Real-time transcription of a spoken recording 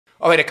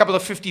All right, a couple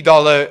of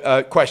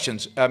 $50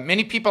 questions.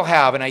 Many people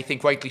have, and I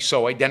think rightly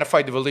so,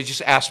 identified the religious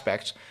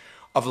aspects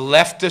of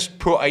leftist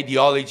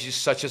pro-ideologies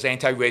such as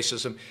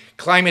anti-racism,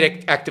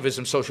 climate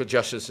activism, social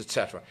justice,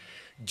 etc.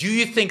 Do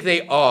you think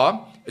they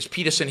are, as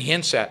Peterson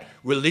hints at,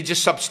 religious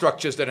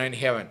substructures that are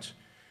inherent?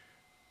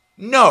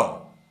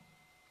 No.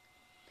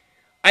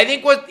 I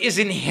think what is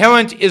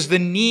inherent is the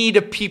need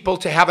of people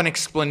to have an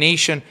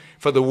explanation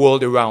for the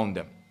world around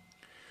them.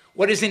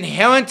 What is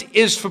inherent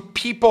is for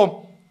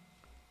people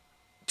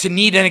to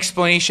need an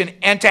explanation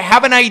and to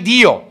have an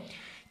ideal,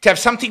 to have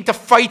something to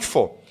fight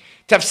for,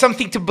 to have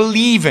something to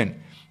believe in,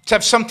 to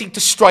have something to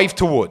strive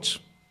towards.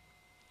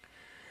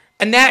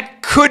 And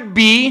that could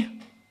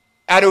be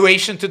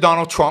adoration to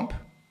Donald Trump,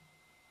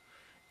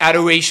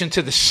 adoration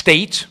to the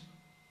state,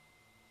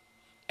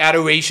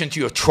 adoration to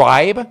your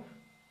tribe.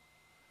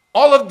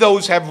 All of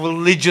those have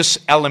religious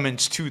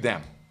elements to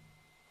them.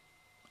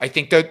 I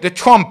think the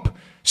Trump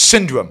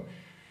syndrome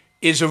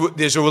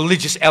there's a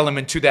religious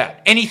element to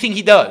that. Anything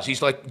he does,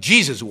 he's like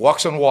Jesus who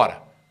walks on water.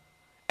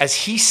 As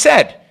he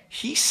said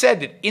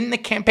it in the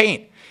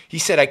campaign. He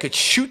said, I could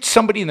shoot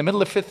somebody in the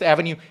middle of Fifth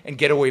Avenue and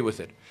get away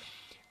with it.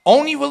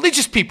 Only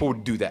religious people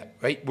would do that,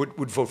 right?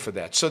 Would vote for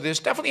that. So there's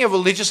definitely a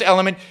religious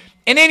element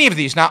in any of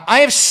these. Now, I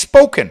have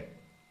spoken.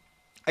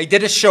 I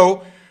did a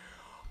show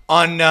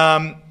on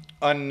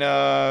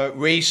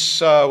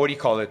race, what do you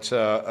call it?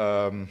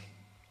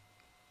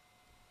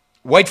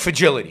 White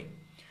fragility.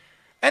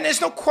 And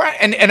there's no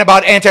question, and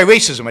about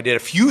anti-racism. I did a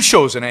few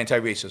shows on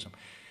anti-racism.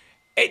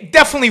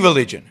 Definitely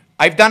religion.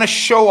 I've done a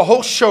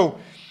whole show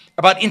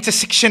about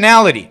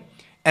intersectionality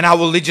and how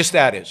religious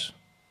that is.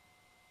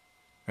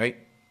 Right?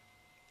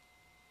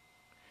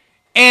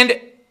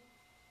 And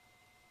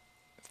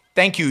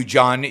thank you,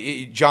 John.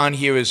 John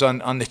here is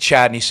on the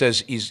chat, and he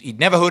says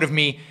he'd never heard of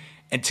me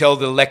until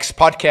the Lex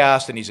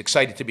podcast, and he's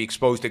excited to be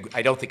exposed to,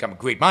 I don't think I'm a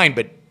great mind,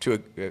 but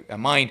to a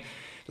mind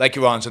like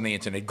Yaron's on the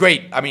internet.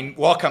 Great. I mean,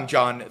 welcome,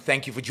 John.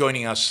 Thank you for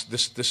joining us.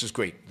 This is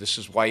great. This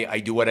is why I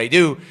do what I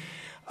do,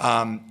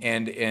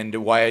 and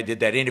why I did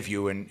that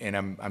interview. And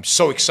I'm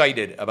so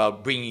excited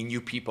about bringing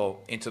new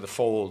people into the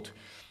fold,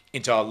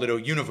 into our little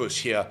universe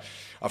here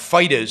of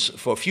fighters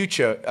for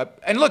future.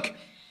 And look,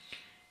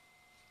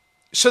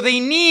 so they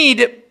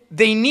need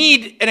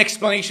an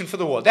explanation for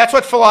the world. That's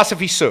what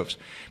philosophy serves.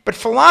 But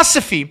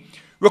philosophy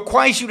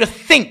requires you to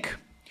think.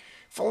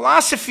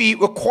 Philosophy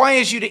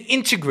requires you to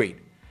integrate.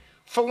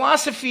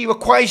 Philosophy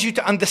requires you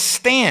to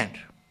understand.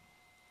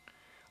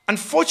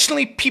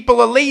 Unfortunately, people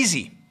are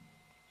lazy.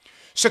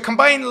 So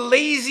combine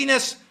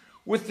laziness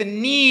with the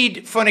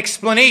need for an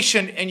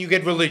explanation and you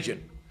get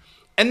religion.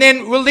 And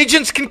then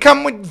religions can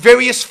come with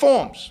various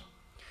forms.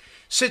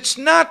 So it's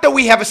not that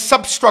we have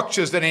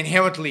substructures that are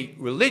inherently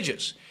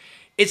religious.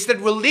 It's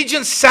that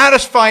religions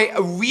satisfy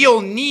a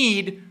real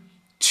need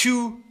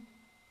to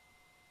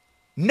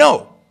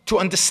know, to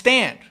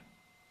understand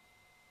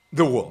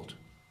the world.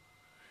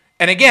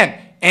 And again,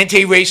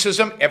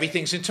 anti-racism,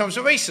 everything's in terms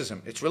of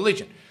racism. It's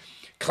religion.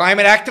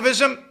 Climate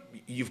activism,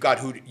 you've got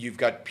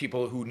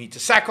people who need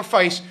to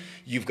sacrifice.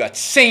 You've got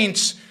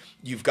saints.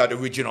 You've got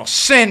original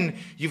sin.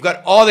 You've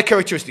got all the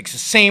characteristics. The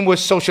same with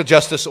social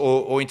justice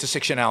or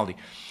intersectionality.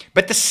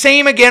 But the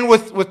same again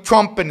with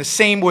Trump and the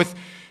same with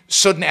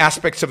certain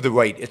aspects of the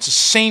right. It's the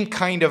same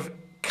kind of.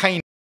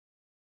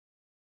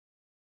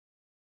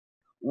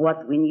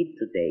 What we need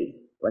today,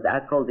 what I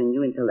call the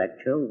new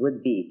intellectual,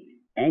 would be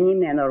any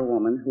man or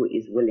woman who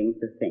is willing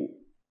to think.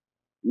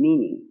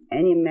 Meaning,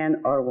 any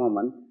man or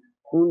woman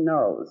who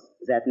knows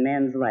that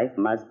man's life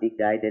must be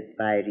guided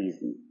by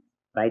reason,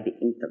 by the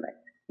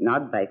intellect,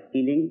 not by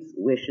feelings,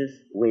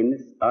 wishes,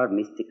 whims, or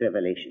mystic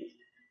revelations.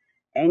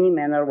 Any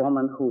man or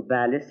woman who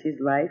values his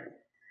life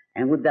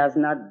and who does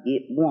not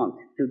want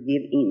to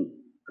give in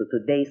to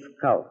today's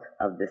cult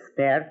of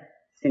despair,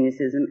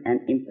 cynicism,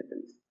 and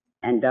impotence,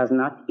 and does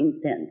not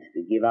intend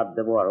to give up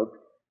the world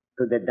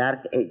to the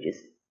dark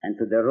ages and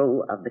to the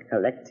rule of the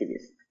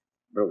collectivist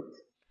brute.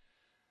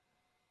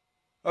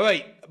 All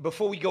right,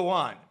 before we go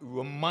on,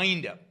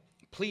 reminder,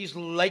 please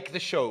like the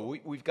show.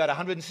 We've got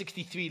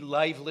 163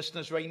 live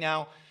listeners right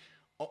now,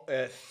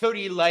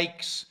 30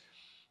 likes.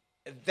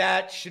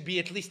 That should be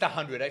at least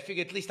 100. I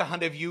figure at least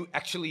 100 of you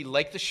actually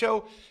like the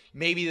show.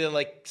 Maybe there are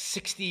like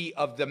 60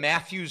 of the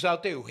Matthews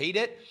out there who hate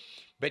it.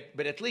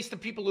 But at least the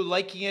people who are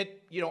liking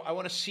it, you know, I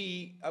want to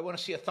see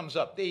a thumbs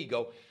up. There you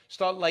go.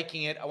 Start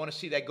liking it. I want to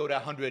see that go to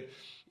 100.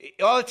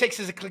 All it takes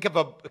is a click of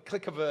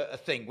a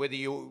thing, whether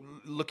you're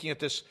looking at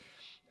this.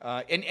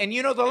 And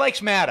you know, the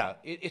likes matter.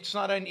 It's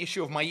not an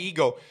issue of my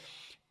ego.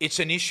 It's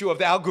an issue of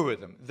the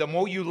algorithm. The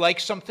more you like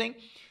something,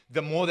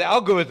 the more the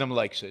algorithm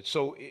likes it.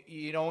 So,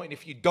 you know, and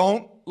if you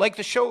don't like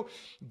the show,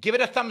 give it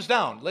a thumbs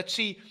down. Let's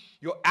see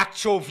your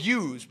actual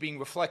views being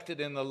reflected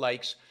in the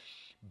likes.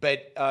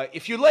 But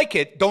if you like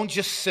it, don't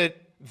just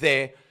sit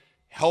there.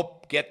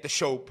 Help get the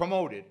show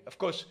promoted. Of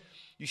course,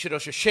 you should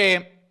also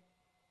share.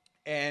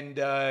 And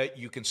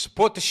you can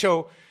support the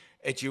show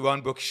at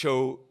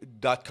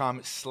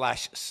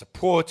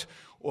yaronbrookshow.com/support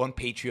or on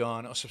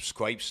Patreon or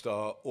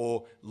Subscribestar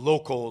or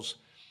Locals.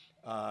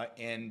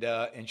 and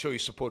show your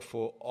support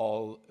for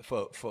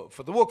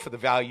the work, for the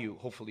value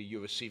hopefully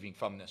you're receiving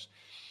from this.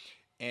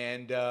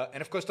 And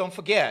of course, don't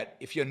forget,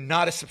 if you're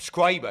not a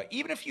subscriber,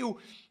 even if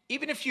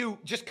you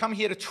just come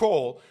here to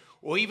troll,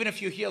 or even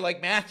if you're here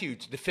like Matthew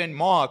to defend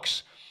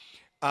Marx,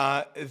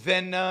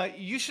 then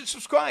you should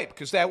subscribe,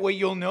 because that way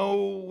you'll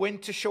know when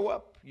to show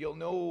up. You'll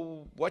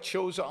know what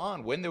shows are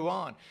on, when they're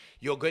on.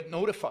 You'll get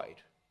notified,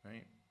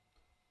 right?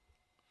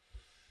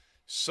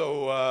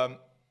 So,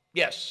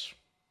 yes,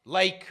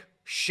 like,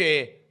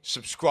 share,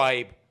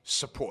 subscribe,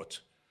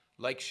 support.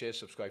 Like, share,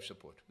 subscribe,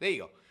 support. There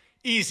you go.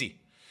 Easy.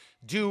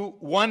 Do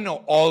one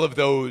or all of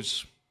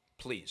those,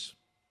 please.